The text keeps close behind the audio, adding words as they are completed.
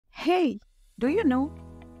Hey, do you know?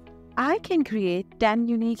 I can create 10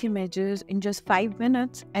 unique images in just 5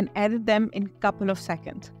 minutes and edit them in a couple of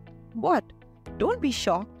seconds. What? Don't be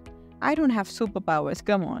shocked. I don't have superpowers,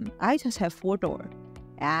 come on. I just have Fotor.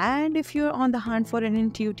 And if you're on the hunt for an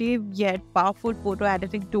intuitive yet powerful photo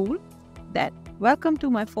editing tool, then welcome to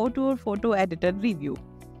my Fotor Photo Editor review.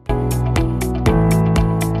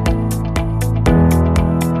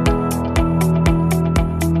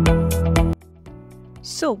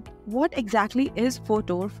 So, what exactly is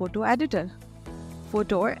Fotor Photo Editor?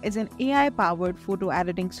 Fotor is an AI-powered photo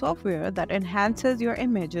editing software that enhances your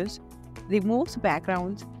images, removes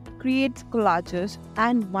backgrounds, creates collages,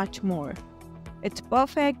 and much more. It's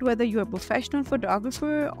perfect whether you're a professional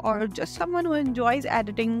photographer or just someone who enjoys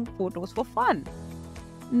editing photos for fun.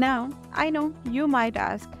 Now, I know you might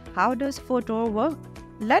ask, how does Fotor work?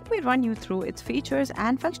 Let me run you through its features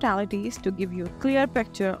and functionalities to give you a clear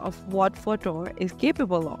picture of what Fotor is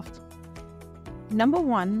capable of. Number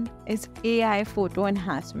 1 is AI Photo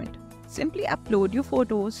Enhancement. Simply upload your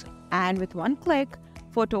photos and with one click,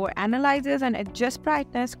 Fotor analyzes and adjusts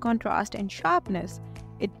brightness, contrast, and sharpness.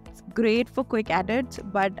 It's great for quick edits,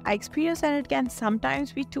 but I experience that it can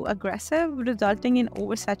sometimes be too aggressive, resulting in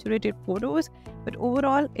oversaturated photos, but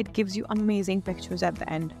overall, it gives you amazing pictures at the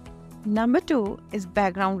end. Number 2 is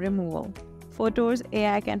background removal. Fotor's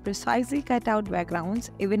AI can precisely cut out backgrounds,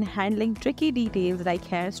 even handling tricky details like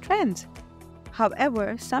hair strands.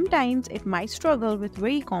 However, sometimes it might struggle with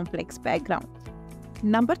very complex backgrounds.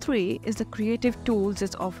 Number 3 is the creative tools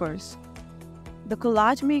it offers. The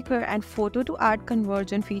Collage Maker and Photo Art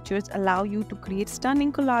Conversion features allow you to create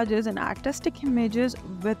stunning collages and artistic images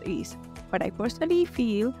with ease. But I personally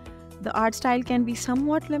feel the art style can be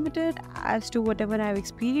somewhat limited as to whatever I've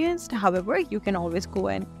experienced. However, you can always go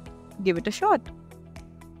and give it a shot.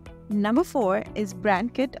 Number 4 is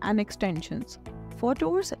brand kit and extensions.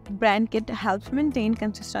 Fotor's brand kit helps maintain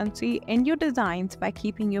consistency in your designs by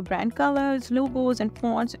keeping your brand colors, logos, and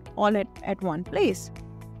fonts all at one place.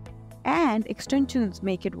 And extensions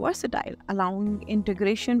make it versatile, allowing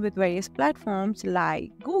integration with various platforms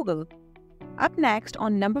like Google. Up next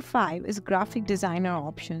on number 5 is graphic designer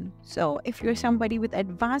option. So if you're somebody with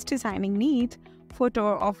advanced designing needs,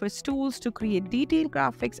 Fotor offers tools to create detailed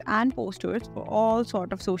graphics and posters for all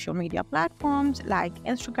sorts of social media platforms like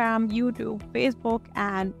Instagram, YouTube, Facebook,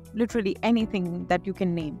 and literally anything that you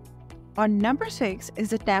can name. On number 6 is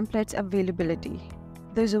the templates availability.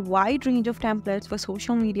 There's a wide range of templates for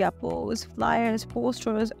social media posts, flyers,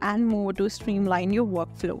 posters, and more to streamline your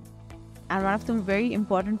workflow. And one of the very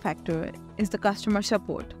important factors is the customer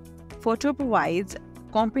support. Fotor provides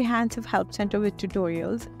comprehensive help center with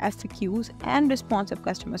tutorials, FAQs, and responsive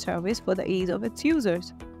customer service for the ease of its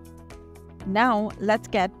users. Now, let's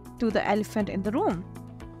get to the elephant in the room.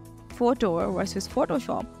 Fotor versus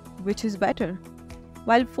Photoshop, which is better?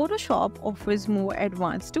 While Photoshop offers more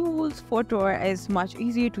advanced tools, Fotor is much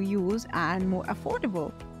easier to use and more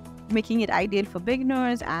affordable, making it ideal for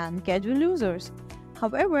beginners and casual users.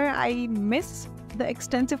 However, I miss the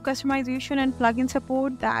extensive customization and plugin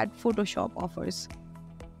support that Photoshop offers.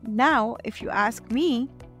 Now, if you ask me,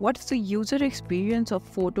 what's the user experience of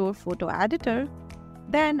Fotor Photo Editor?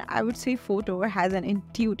 Then I would say Fotor has an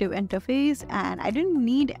intuitive interface and I didn't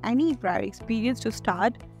need any prior experience to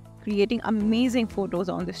start creating amazing photos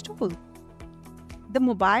on this tool. The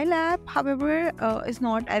mobile app, however, is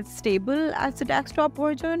not as stable as the desktop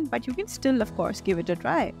version, but you can still, of course, give it a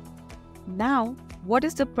try. Now, what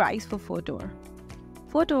is the price for Fotor?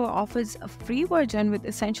 Fotor offers a free version with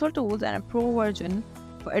essential tools and a pro version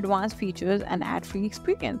for advanced features and ad-free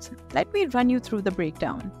experience. Let me run you through the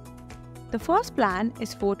breakdown. The first plan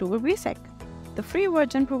is Fotor Basic. The free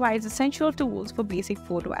version provides essential tools for basic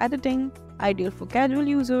photo editing, ideal for casual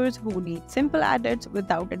users who need simple edits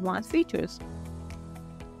without advanced features.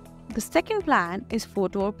 The second plan is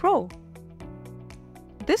Fotor Pro.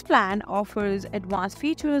 This plan offers advanced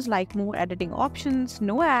features like more editing options,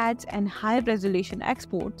 no ads, and high-resolution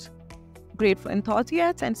exports. Great for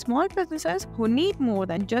enthusiasts and small businesses who need more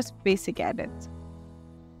than just basic edits.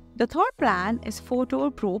 The third plan is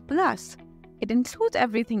Fotor Pro Plus. It includes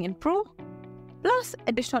everything in Pro, plus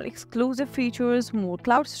additional exclusive features, more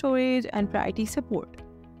cloud storage, and priority support.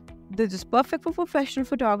 This is perfect for professional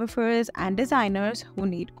photographers and designers who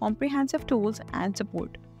need comprehensive tools and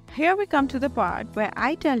support. Here we come to the part where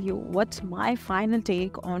I tell you what's my final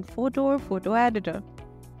take on Fotor Photo Editor.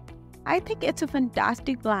 I think it's a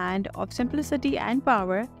fantastic blend of simplicity and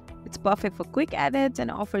power. It's perfect for quick edits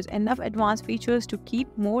and offers enough advanced features to keep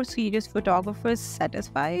more serious photographers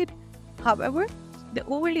satisfied. However, the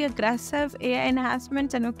overly aggressive AI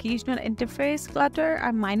enhancements and occasional interface clutter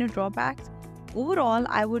are minor drawbacks, Overall,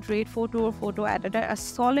 I would rate Fotor Photo Editor a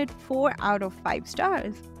solid 4 out of 5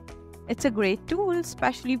 stars. It's a great tool,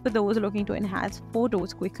 especially for those looking to enhance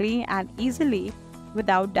photos quickly and easily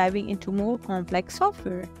without diving into more complex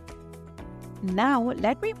software. Now,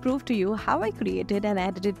 let me prove to you how I created and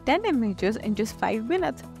edited 10 images in just 5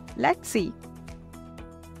 minutes. Let's see.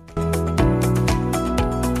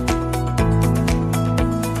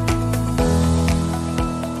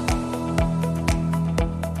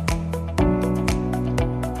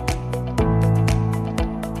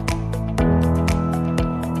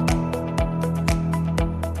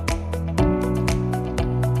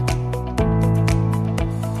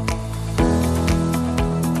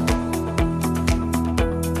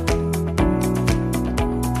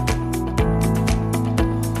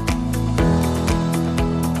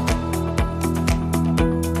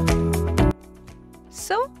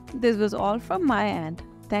 So, this was all from my end.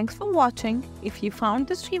 Thanks for watching. If you found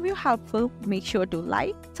this review helpful, make sure to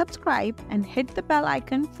like, subscribe, and hit the bell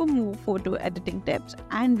icon for more photo editing tips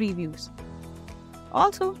and reviews.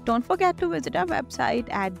 Also, don't forget to visit our website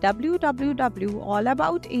at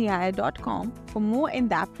www.allaboutai.com for more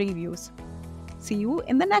in-depth reviews. See you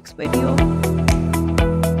in the next video.